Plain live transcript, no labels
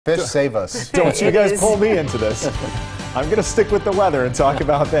Fish, save us. Don't you guys pull me into this. I'm going to stick with the weather and talk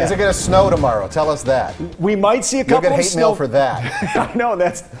about that. Is it going to snow tomorrow? Tell us that. We might see a couple You'll of get hate mail for that. I know,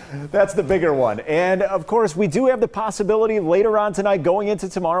 that's the bigger one. And, of course, we do have the possibility later on tonight going into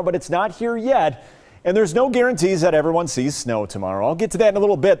tomorrow, but it's not here yet. And there's no guarantees that everyone sees snow tomorrow. I'll get to that in a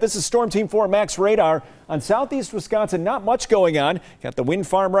little bit. This is Storm Team 4 Max Radar on southeast Wisconsin. Not much going on. Got the wind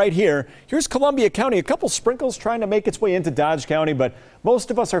farm right here. Here's Columbia County. A couple sprinkles trying to make its way into Dodge County, but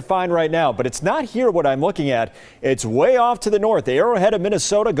most of us are fine right now. But it's not here what I'm looking at. It's way off to the north. The Arrowhead of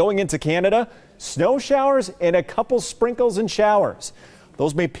Minnesota going into Canada. Snow showers and a couple sprinkles and showers.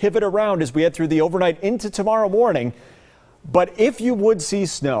 Those may pivot around as we head through the overnight into tomorrow morning. But if you would see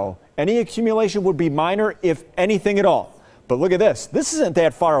snow, any accumulation would be minor, if anything at all. But look at this. This isn't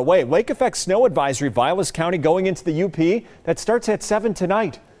that far away. Lake effect snow advisory, Vilas County going into the UP. That starts at 7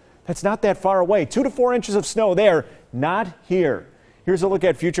 tonight. That's not that far away. 2 to 4 inches of snow there, not here. Here's a look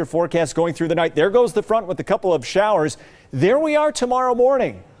at future forecasts going through the night. There goes the front with a couple of showers. There we are tomorrow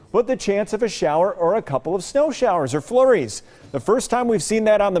morning with the chance of a shower or a couple of snow showers or flurries. The first time we've seen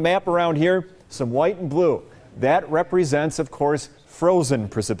that on the map around here, some white and blue. That represents, of course, frozen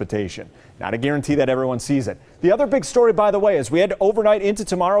precipitation. Not a guarantee that everyone sees it. The other big story, by the way, as we head overnight into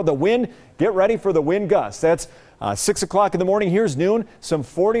tomorrow, the wind, get ready for the wind gusts. That's 6 o'clock in the morning. Here's noon, some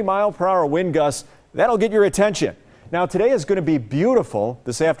 40-mile-per-hour wind gusts. That'll get your attention. Now, today is going to be beautiful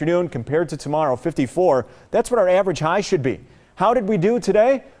this afternoon compared to tomorrow, 54. That's what our average high should be. How did we do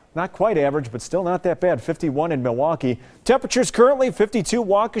today? Not quite average, but still not that bad. 51 in Milwaukee. Temperatures currently 52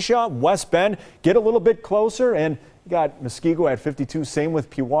 Waukesha, West Bend. Get a little bit closer, and you got Muskego at 52. Same with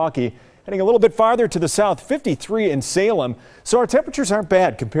Pewaukee. Heading a little bit farther to the south, 53 in Salem. So our temperatures aren't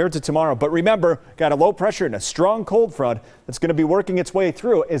bad compared to tomorrow. But remember, got a low pressure and a strong cold front that's going to be working its way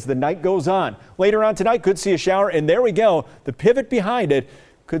through as the night goes on. Later on tonight, could see a shower, and there we go. The pivot behind it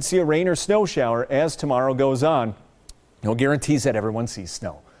could see a rain or snow shower as tomorrow goes on. No guarantees that everyone sees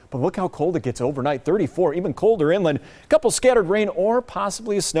snow. But look how cold it gets overnight, 34, even colder inland. A couple scattered rain or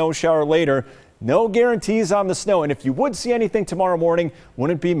possibly a snow shower later. No guarantees on the snow. And if you would see anything tomorrow morning,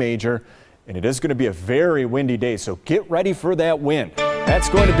 wouldn't be major. And it is going to be a very windy day, so get ready for that wind. That's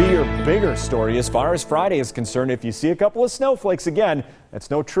going to be your bigger story as far as Friday is concerned. If you see a couple of snowflakes again,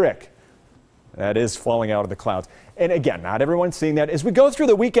 that's no trick. That is falling out of the clouds. And again, not everyone's seeing that. As we go through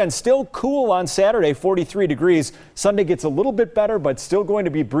the weekend, still cool on Saturday, 43 degrees. Sunday gets a little bit better, but still going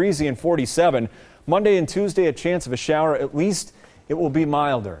to be breezy and 47. Monday and Tuesday, a chance of a shower. At least it will be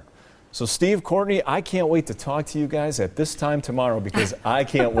milder. So Steve, Courtney, I can't wait to talk to you guys at this time tomorrow because I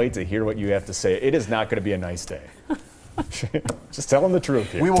can't wait to hear what you have to say. It is not going to be a nice day. Just tell them the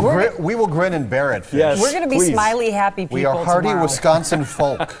truth here. We will grin and bear it, Fish. Yes, we're going to be please. Smiley, happy people We are hardy tomorrow. Wisconsin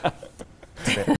folk.